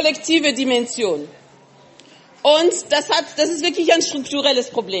die kollektive Dimension. Und das ist wirklich ein strukturelles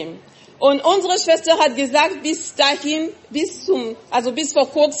Problem. Und unsere Schwester hat gesagt, bis vor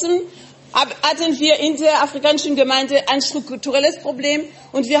kurzem hatten wir in der afrikanischen Gemeinde ein strukturelles Problem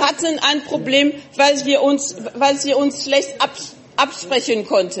und wir hatten ein Problem, weil wir uns schlecht absprechen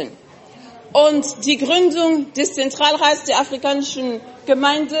konnten. Und die Gründung des Zentralrats der afrikanischen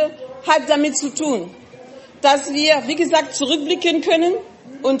Gemeinde hat damit zu tun, dass wir, wie gesagt, zurückblicken können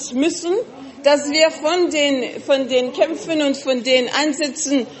und müssen, dass wir von den Kämpfen und von den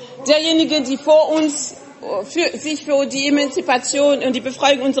Ansätzen derjenigen, die vor uns sich für die Emanzipation und die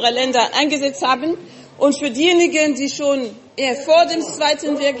Befreiung unserer Länder eingesetzt haben und für diejenigen, die schon vor dem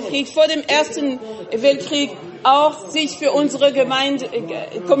Zweiten Weltkrieg, vor dem Ersten Weltkrieg auch sich für unsere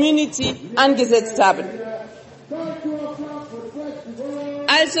Community eingesetzt haben.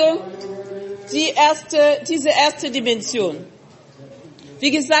 Also diese erste Dimension.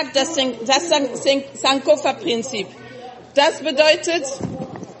 Wie gesagt, das Sankofa-Prinzip. Das bedeutet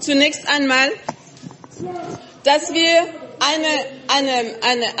zunächst einmal, dass wir ein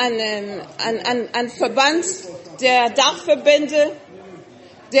Verband der Dachverbände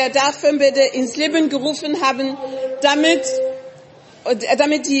ins Leben gerufen haben, damit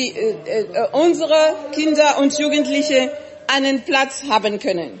unsere Kinder und Jugendliche einen Platz haben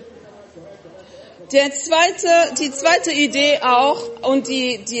können. Die zweite Idee auch und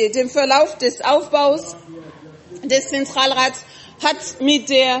den Verlauf des Aufbaus des Zentralrats hat mit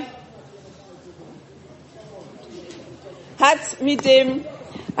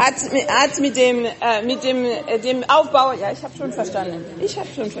hat mit dem Aufbau, ja, ich habe schon verstanden,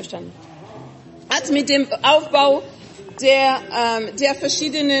 hat mit dem Aufbau der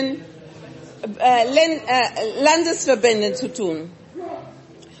verschiedenen Landesverbände zu tun.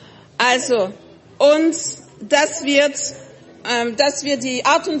 Also, und das wird die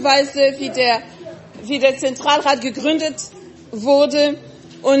Art und Weise, wie der Zentralrat gegründet wurde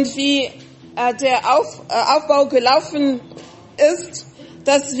und wie der Aufbau gelaufen ist,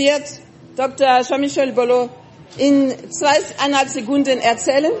 das wird Dr. Jean-Michel Bolo in 2,5 Sekunden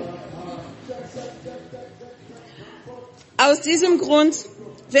erzählen. Aus diesem Grund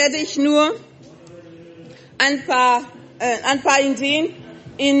werde ich nur ein paar Ideen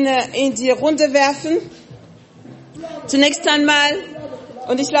in die Runde werfen. Zunächst einmal,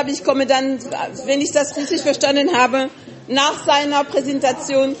 und ich glaube, ich komme dann, wenn ich das richtig verstanden habe, nach seiner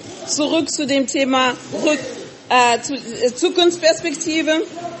Präsentation zurück zu dem Thema Zukunftsperspektive.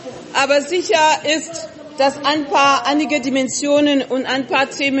 Aber sicher ist, dass einige Dimensionen und ein paar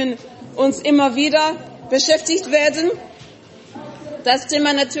Themen uns immer wieder beschäftigt werden. Das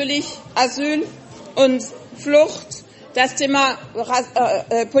Thema natürlich Asyl und Flucht, das Thema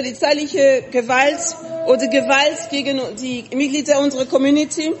polizeiliche Gewalt oder Gewalt gegen die Mitglieder unserer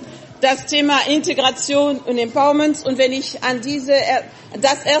Community, das Thema Integration und Empowerment. Und wenn ich an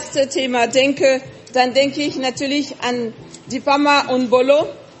das erste Thema denke, dann denke ich natürlich an Dipama und Bolo,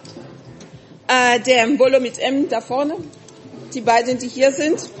 der Bolo mit M da vorne, die beiden, die hier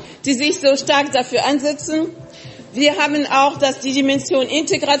sind, die sich so stark dafür einsetzen. Wir haben auch die Dimension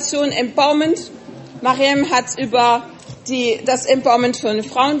Integration, Empowerment. Mariam hat über das Empowerment von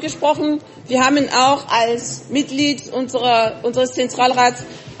Frauen gesprochen. Wir haben auch als Mitglied unseres Zentralrats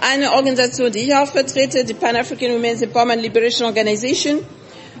eine Organisation, die ich auch vertrete, die Pan-African Women's Empowerment Liberation Organization.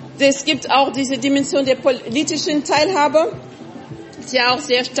 Es gibt auch diese Dimension der politischen Teilhabe, die auch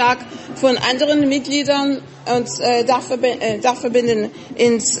sehr stark von anderen Mitgliedern und Dachverbänden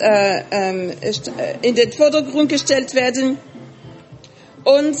in den Vordergrund gestellt werden.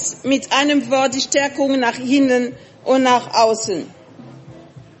 Und mit einem Wort die Stärkung nach innen und nach außen.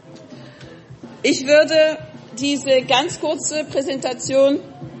 Ich würde diese ganz kurze Präsentation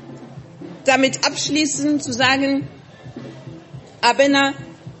damit abschließen, zu sagen, Abena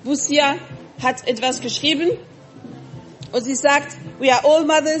Busia hat etwas geschrieben und sie sagt, we are all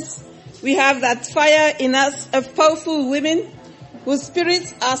mothers, we have that fire in us of powerful women whose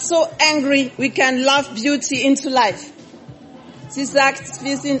spirits are so angry we can love beauty into life. Sie sagt,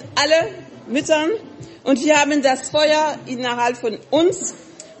 wir sind alle Mütter und wir haben das Feuer innerhalb von uns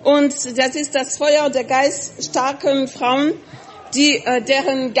und das ist das Feuer der geiststarken Frauen,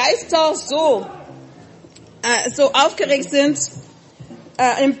 deren Geister so aufgeregt sind,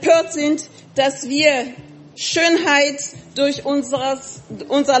 empört sind, dass wir Schönheit durch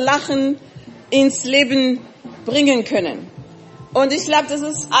unser Lachen ins Leben bringen können. Und ich glaube, das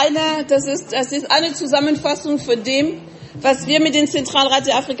ist eine Zusammenfassung von dem, was wir mit dem Zentralrat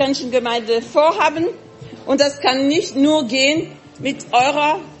der Afrikanischen Gemeinde vorhaben. Und das kann nicht nur gehen mit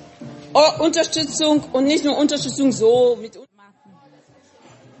eurer Unterstützung und nicht nur Unterstützung so mit uns.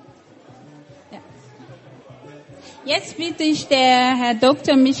 Jetzt bitte ich der Herr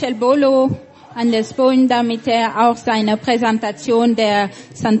Dr. Michel Bolo an das Podium, damit er auch seine Präsentation des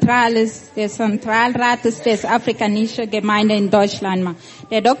Zentralrates des Afrikanischen Gemeinde in Deutschland macht.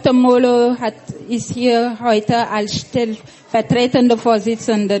 Der Dr. Bolo ist hier heute als stellvertretender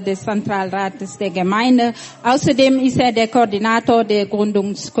Vorsitzender des Zentralrates der Gemeinde. Außerdem ist er der Koordinator der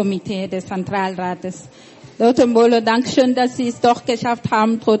Gründungskomitee des Zentralrates. Dr. Bolo, Dankeschön, dass Sie es doch geschafft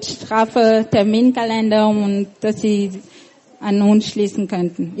haben, trotz straffer Terminkalender und dass Sie an uns schließen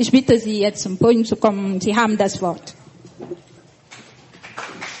könnten. Ich bitte Sie jetzt zum Podium zu kommen. Sie haben das Wort.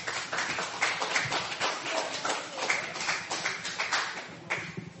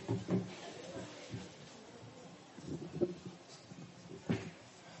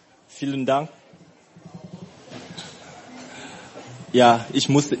 Vielen Dank. Ja, ich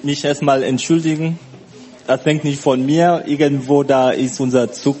muss mich erstmal entschuldigen. Das hängt nicht von mir. Irgendwo da ist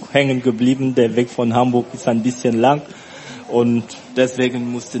unser Zug hängen geblieben. Der Weg von Hamburg ist ein bisschen lang. Und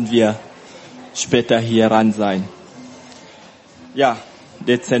deswegen mussten wir später hier ran sein. Ja,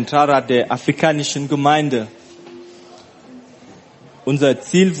 der Zentralrat der Afrikanischen Gemeinde. Unser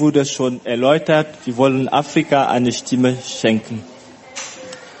Ziel wurde schon erläutert. Wir wollen Afrika eine Stimme schenken.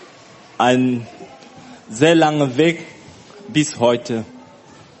 Ein sehr langer Weg bis heute.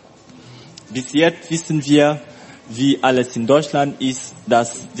 Bis jetzt wissen wir, wie alles in Deutschland ist,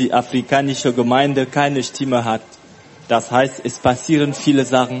 dass die afrikanische Gemeinde keine Stimme hat. Das heißt, es passieren viele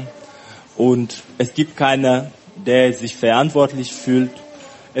Sachen und es gibt keiner, der sich verantwortlich fühlt,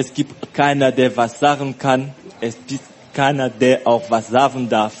 Es gibt keiner, der was sagen kann. Es gibt keiner, der auch was sagen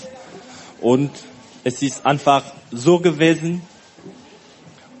darf. Und es ist einfach so gewesen.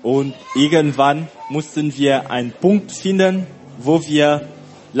 Und irgendwann mussten wir einen Punkt finden, wo wir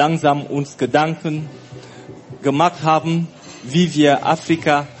langsam uns Gedanken gemacht haben, wie wir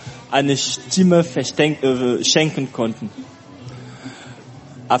Afrika eine Stimme schenken konnten.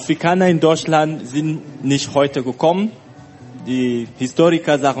 Afrikaner in Deutschland sind nicht heute gekommen. Die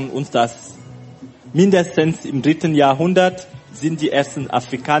Historiker sagen uns, dass mindestens im 3. Jahrhundert sind die ersten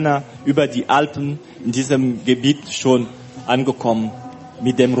Afrikaner über die Alpen in diesem Gebiet schon angekommen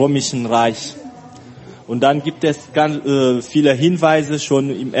mit dem Römischen Reich. Und dann gibt es ganz viele Hinweise schon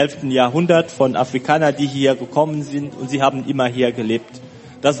im 11. Jahrhundert von Afrikanern, die hier gekommen sind, und sie haben immer hier gelebt.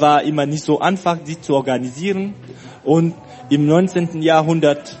 Das war immer nicht so einfach, sie zu organisieren. Und im 19.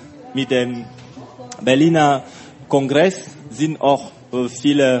 Jahrhundert mit dem Berliner Kongress sind auch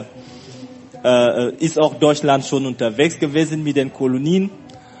ist auch Deutschland schon unterwegs gewesen mit den Kolonien.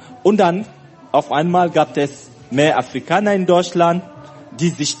 Und dann auf einmal gab es mehr Afrikaner in Deutschland, die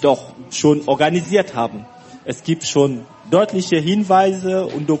sich doch schon organisiert haben. Es gibt schon deutliche Hinweise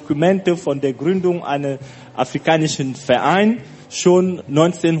und Dokumente von der Gründung eines afrikanischen Vereins schon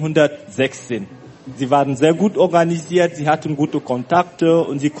 1916. Sie waren sehr gut organisiert, sie hatten gute Kontakte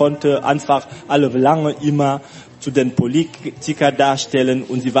und sie konnten einfach alle lange immer zu den Politikern darstellen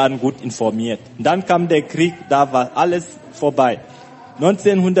und sie waren gut informiert. Und dann kam der Krieg, da war alles vorbei.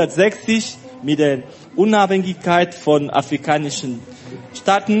 1960 mit der Unabhängigkeit von afrikanischen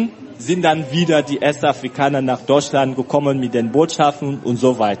Staaten sind dann wieder die ersten Afrikaner nach Deutschland gekommen mit den Botschaften und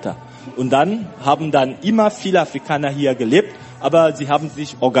so weiter. Und dann haben dann immer viele Afrikaner hier gelebt, aber sie haben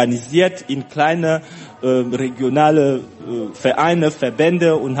sich organisiert in kleine regionale Vereine,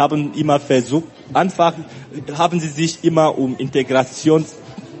 Verbände und haben immer versucht, einfach haben sie sich immer um Integration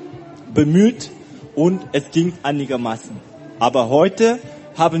bemüht und es ging einigermaßen. Aber heute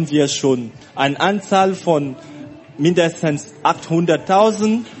haben wir schon eine Anzahl von mindestens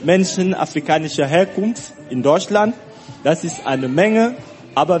 800.000 Menschen afrikanischer Herkunft in Deutschland. Das ist eine Menge,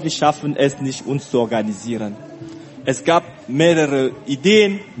 aber wir schaffen es nicht, uns zu organisieren. Es gab mehrere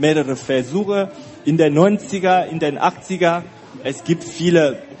Ideen, mehrere Versuche in den 90er, in den 80er. Es gibt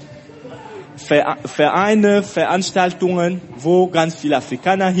viele Vereine, Veranstaltungen, wo ganz viele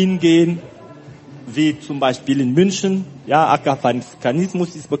Afrikaner hingehen, wie zum Beispiel in München. Ja,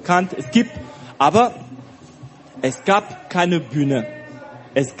 Afrikanismus ist bekannt. Aber es gab keine Bühne.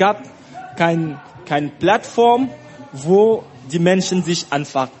 Es gab keine Plattform, wo die Menschen sich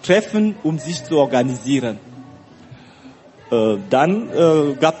einfach treffen, um sich zu organisieren. Dann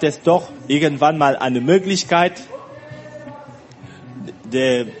gab es doch irgendwann mal eine Möglichkeit,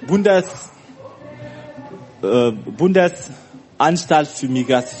 der Bundesanstalt für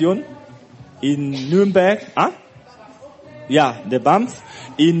Migration in Nürnberg, der BAMF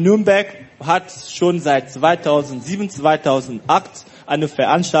in Nürnberg hat schon seit 2007, 2008 eine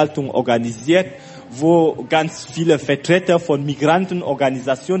Veranstaltung organisiert, wo ganz viele Vertreter von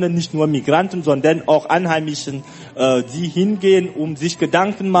Migrantenorganisationen, nicht nur Migranten, sondern auch Einheimischen, die hingehen, um sich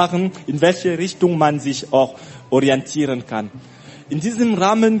Gedanken machen, in welche Richtung man sich auch orientieren kann. In diesem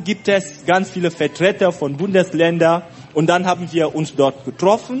Rahmen gibt es ganz viele Vertreter von Bundesländern und dann haben wir uns dort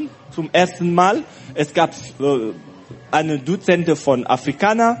getroffen zum ersten Mal. Es gab eine Dutzende von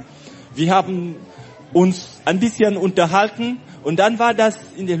Afrikanern. Wir haben uns ein bisschen unterhalten und dann war das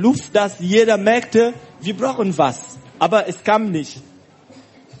in der Luft, dass jeder merkte, wir brauchen was. Aber es kam nicht.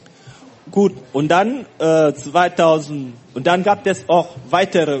 Gut, und dann und dann gab es auch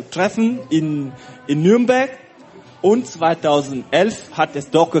weitere Treffen in Nürnberg und 2011 hat es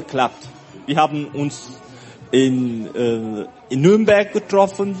doch geklappt. Wir haben uns in Nürnberg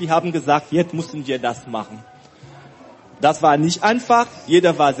getroffen, wir haben gesagt, jetzt müssen wir das machen. Das war nicht einfach,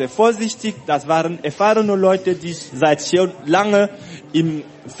 jeder war sehr vorsichtig, das waren erfahrene Leute, die seit schon lange im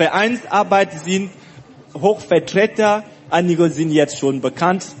Vereinsarbeit sind, Hochvertreter, einige sind jetzt schon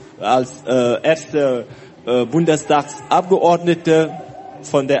bekannt als erste Bundestagsabgeordnete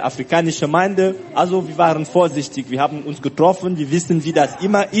von der afrikanischen Gemeinde. Also wir waren vorsichtig, wir haben uns getroffen, wir wissen, wie das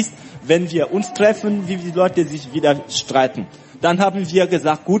immer ist, wenn wir uns treffen, wie die Leute sich wieder streiten. Dann haben wir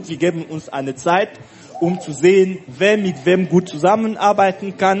gesagt, gut, wir geben uns eine Zeit, um zu sehen, wer mit wem gut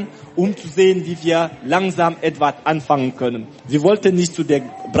zusammenarbeiten kann, um zu sehen, wie wir langsam etwas anfangen können. Wir wollten nicht zu der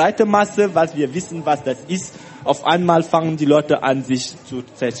breiten Masse, weil wir wissen, was das ist. Auf einmal fangen die Leute an, sich zu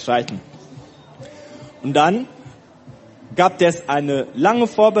zerstreiten. Und dann gab es eine lange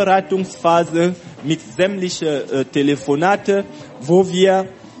Vorbereitungsphase mit sämtlichen Telefonate, wo wir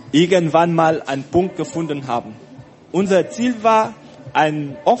irgendwann mal einen Punkt gefunden haben. Unser Ziel war,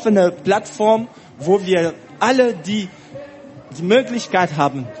 eine offene Plattform, wo wir alle, die die Möglichkeit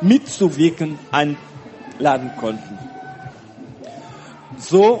haben, mitzuwirken, einladen konnten.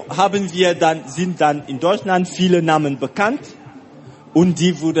 So sind dann in Deutschland viele Namen bekannt und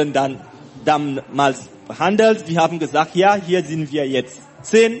die wurden dann damals behandelt. Wir haben gesagt, ja, hier sind wir jetzt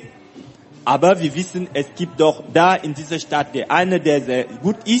 10, aber wir wissen, es gibt doch da in dieser Stadt der eine, der sehr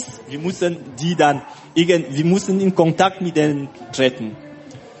gut ist. Wir müssen in Kontakt mit denen treten.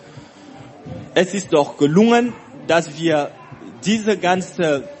 Es ist doch gelungen, dass wir diese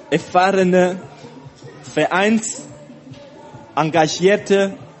ganze erfahrene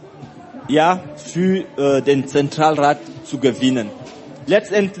Engagierte, ja, für den Zentralrat zu gewinnen.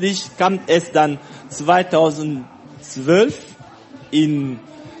 Letztendlich kam es dann 2012 in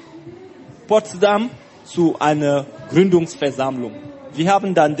Potsdam zu einer Gründungsversammlung. Wir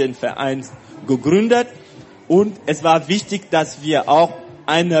haben dann den Verein gegründet und es war wichtig, dass wir auch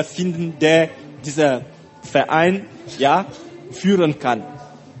einen finden, der dieser Verein, ja, führen kann.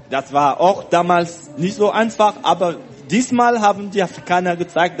 Das war auch damals nicht so einfach, aber diesmal haben die Afrikaner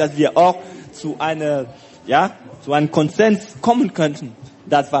gezeigt, dass wir auch zu einem Konsens kommen könnten.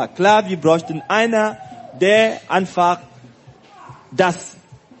 Das war klar, wir bräuchten einer, der einfach das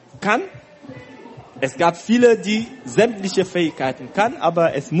kann. Es gab viele, die sämtliche Fähigkeiten kann,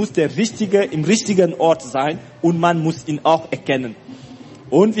 aber es muss der Richtige im richtigen Ort sein und man muss ihn auch erkennen.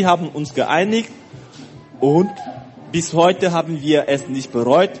 Und wir haben uns geeinigt und bis heute haben wir es nicht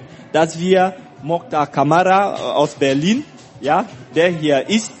bereut, dass wir Mokhtar Kamara aus Berlin, ja, der hier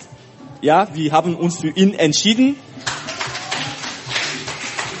ist, ja, wir haben uns für ihn entschieden.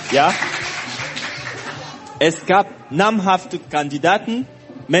 Ja, es gab namhafte Kandidaten,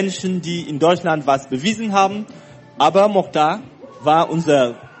 Menschen, die in Deutschland was bewiesen haben, aber Mokhtar war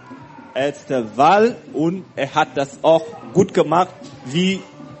unsere erste Wahl und er hat das auch gut gemacht, wie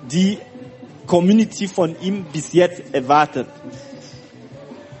die Community von ihm bis jetzt erwartet.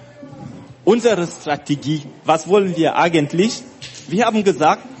 Unsere Strategie, was wollen wir eigentlich? Wir haben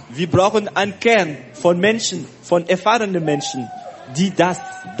gesagt, wir brauchen einen Kern von Menschen, von erfahrenen Menschen, die das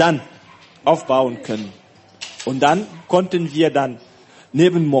dann aufbauen können. Und dann konnten wir dann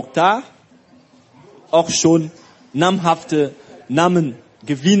neben Mokhtar auch schon namhafte Namen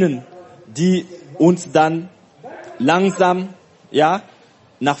gewinnen, die uns dann langsam, ja,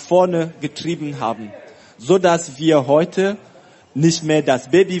 nach vorne getrieben haben, so dass wir heute nicht mehr das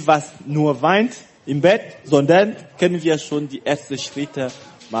Baby, was nur weint im Bett, sondern können wir schon die ersten Schritte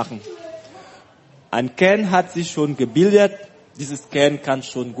machen. Ein Kern hat sich schon gebildet. Dieses Kern kann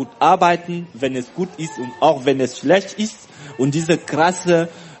schon gut arbeiten, wenn es gut ist und auch wenn es schlecht ist. Und diese krasse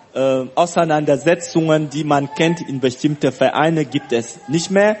Auseinandersetzungen, die man kennt in bestimmten Vereinen, gibt es nicht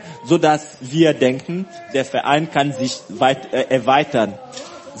mehr, so dass wir denken, der Verein kann sich erweitern.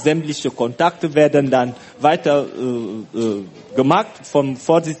 Sämtliche Kontakte werden dann weiter gemacht vom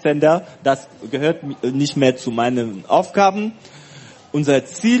Vorsitzenden. Das gehört nicht mehr zu meinen Aufgaben. Unser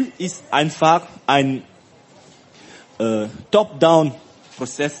Ziel ist einfach, ein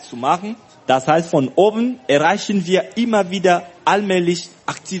Top-Down-Prozess zu machen. Das heißt, von oben erreichen wir immer wieder allmählich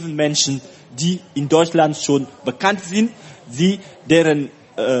aktiven Menschen, die in Deutschland schon bekannt sind, deren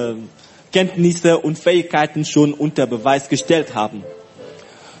Kenntnisse und Fähigkeiten schon unter Beweis gestellt haben.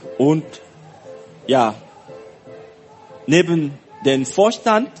 Und ja, neben dem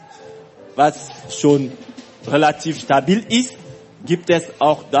Vorstand, was schon relativ stabil ist, gibt es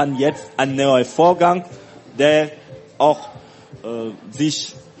auch dann jetzt einen neuen Vorgang, der auch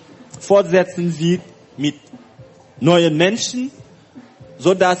sich fortsetzen wird mit neuen Menschen,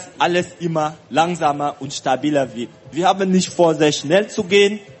 so dass alles immer langsamer und stabiler wird. Wir haben nicht vor, sehr schnell zu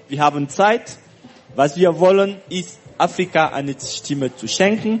gehen. Wir haben Zeit. Was wir wollen, ist Afrika eine Stimme zu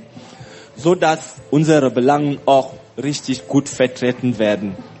schenken, so dass unsere Belange auch richtig gut vertreten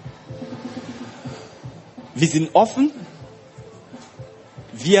werden. Wir sind offen.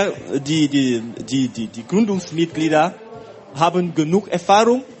 Wir, die Gründungsmitglieder, haben genug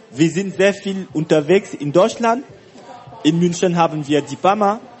Erfahrung. Wir sind sehr viel unterwegs in Deutschland. In München haben wir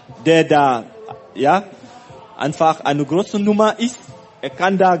Dipama, der da, ja, einfach eine große Nummer ist. Er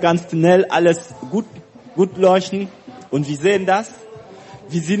kann da ganz schnell alles gut leuchten. Und wir sehen das.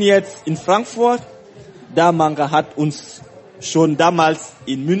 Wir sind jetzt in Frankfurt. Der Manga hat uns schon damals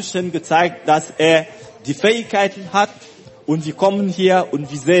in München gezeigt, dass er die Fähigkeiten hat. Und wir kommen hier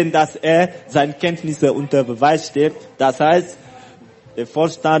und wir sehen, dass er seine Kenntnisse unter Beweis stellt. Das heißt, der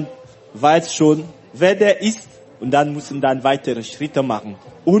Vorstand weiß schon, wer der ist, und dann müssen dann weitere Schritte machen.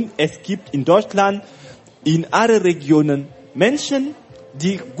 Und es gibt in Deutschland in allen Regionen Menschen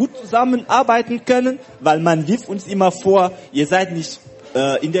die gut zusammenarbeiten können, weil man wirft uns immer vor, ihr seid nicht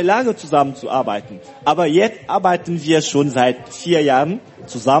in der Lage zusammenzuarbeiten. Aber jetzt arbeiten wir schon seit 4 Jahren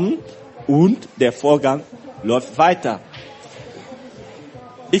zusammen und der Vorgang läuft weiter.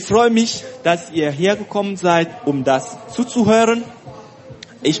 Ich freue mich, dass ihr hergekommen seid, um das zuzuhören.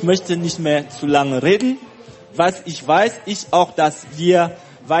 Ich möchte nicht mehr zu lange reden. Was ich weiß, ist auch, dass wir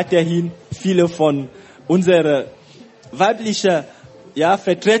weiterhin viele von unseren weiblichen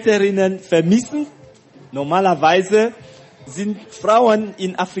Vertreterinnen vermissen. Normalerweise sind Frauen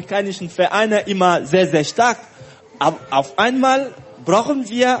in afrikanischen Vereinen immer sehr, sehr stark. Aber auf einmal brauchen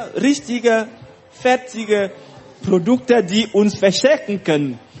wir richtige, fertige Produkte, die uns verstärken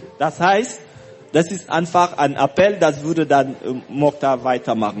können. Das heißt, das ist einfach ein Appell, das würde dann Mokta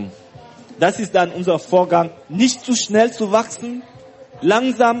weitermachen. Das ist dann unser Vorgang, nicht zu schnell zu wachsen,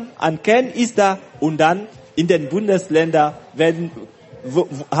 langsam an Kern ist da und dann in den Bundesländern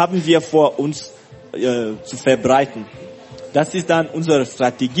haben wir vor, uns zu verbreiten. Das ist dann unsere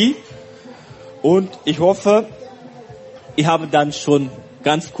Strategie und ich hoffe, ich habe dann schon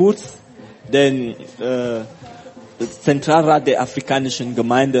ganz kurz den Zentralrat der Afrikanischen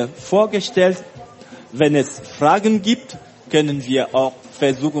Gemeinde vorgestellt. Wenn es Fragen gibt, können wir auch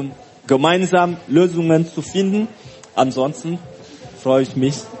versuchen, gemeinsam Lösungen zu finden. Ansonsten freue ich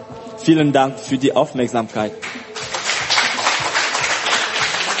mich. Vielen Dank für die Aufmerksamkeit.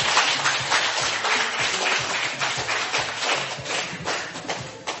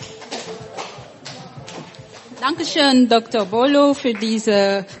 Dankeschön, Dr. Bolo, für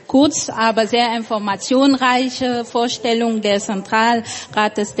diese kurz, aber sehr informationsreiche Vorstellung des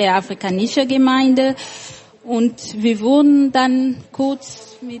Zentralrates der Afrikanischen Gemeinde. Und wir würden dann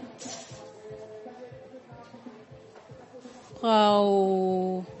kurz mit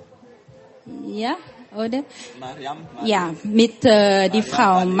Frau, oder? Mariam. Ja, mit die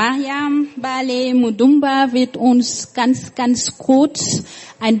Frau Mariam Bale Mudumba wird uns ganz kurz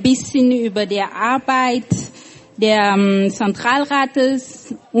ein bisschen über die Arbeit der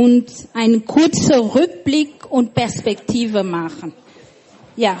Zentralrates und einen kurzen Rückblick und Perspektive machen.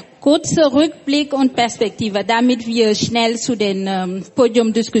 Ja, kurzer Rückblick und Perspektive, damit wir schnell zu den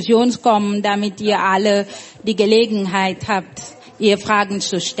Podiumdiskussionen kommen, damit ihr alle die Gelegenheit habt, ihr Fragen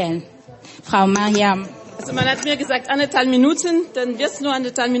zu stellen. Frau Mariam. Also man hat mir gesagt 1,5 Minuten, dann wird es nur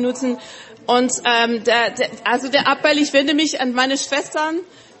 1,5 Minuten. Und der Appell, ich wende mich an meine Schwestern,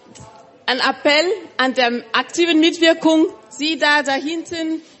 ein Appell an der aktiven Mitwirkung. Sie da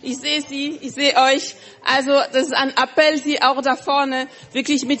hinten, ich sehe Sie, ich sehe euch. Also das ist ein Appell, Sie auch da vorne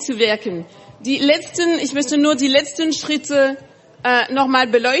wirklich mitzuwirken. Ich möchte nur die letzten Schritte nochmal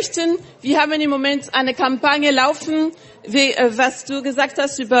beleuchten. Wir haben im Moment eine Kampagne laufen, was du gesagt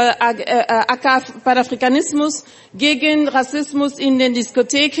hast über Panafrikanismus gegen Rassismus in den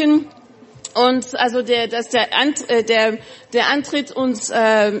Diskotheken. Und also dass der Antritt uns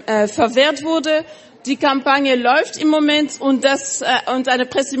verwehrt wurde. Die Kampagne läuft im Moment und eine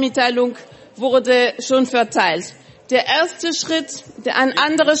Pressemitteilung wurde schon verteilt. Der erste Schritt, ein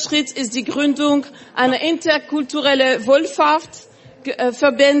anderer Schritt ist die Gründung einer interkulturellen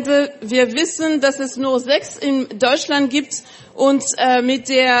Wohlfahrtsverbände. Wir wissen, dass es nur 6 in Deutschland gibt und mit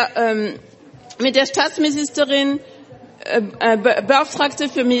der Staatsministerin Beauftragte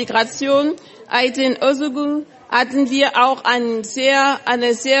für Migration, Aiden Ozogun, hatten wir auch eine sehr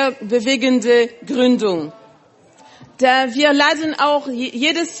bewegende Gründung. Wir laden auch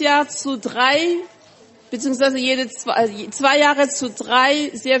jedes Jahr zu 3, beziehungsweise jede 2 Jahre zu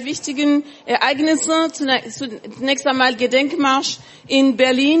 3 sehr wichtigen Ereignissen. Zunächst einmal Gedenkmarsch in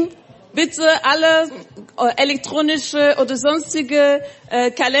Berlin. Bitte alle elektronische oder sonstige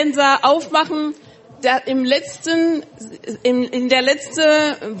Kalender aufmachen. In der letzten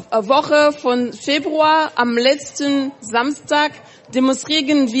Woche von Februar, am letzten Samstag,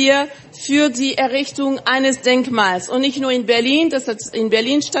 demonstrieren wir für die Errichtung eines Denkmals. Und nicht nur in Berlin, das in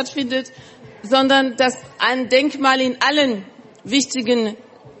Berlin stattfindet, sondern dass ein Denkmal in allen wichtigen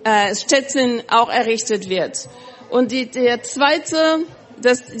Städten auch errichtet wird. Und die zweite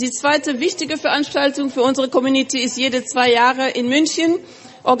wichtige Veranstaltung für unsere Community ist jede 2 Jahre in München,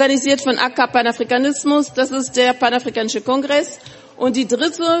 organisiert von AK Panafrikanismus. Das ist der Panafrikanische Kongress. Und die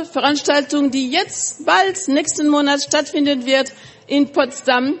dritte Veranstaltung, die jetzt bald nächsten Monat stattfinden wird, in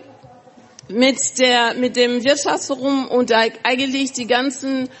Potsdam mit dem Wirtschaftsforum und eigentlich die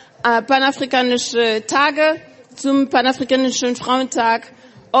ganzen panafrikanische Tage zum Panafrikanischen Frauentag,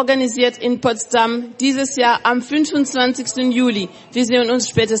 organisiert in Potsdam dieses Jahr am 25. Juli. Wir sehen uns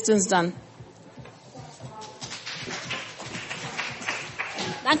spätestens dann.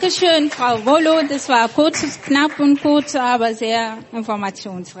 Dankeschön, Frau Wollo. Das war kurz, knapp und kurz, aber sehr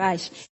informationsreich.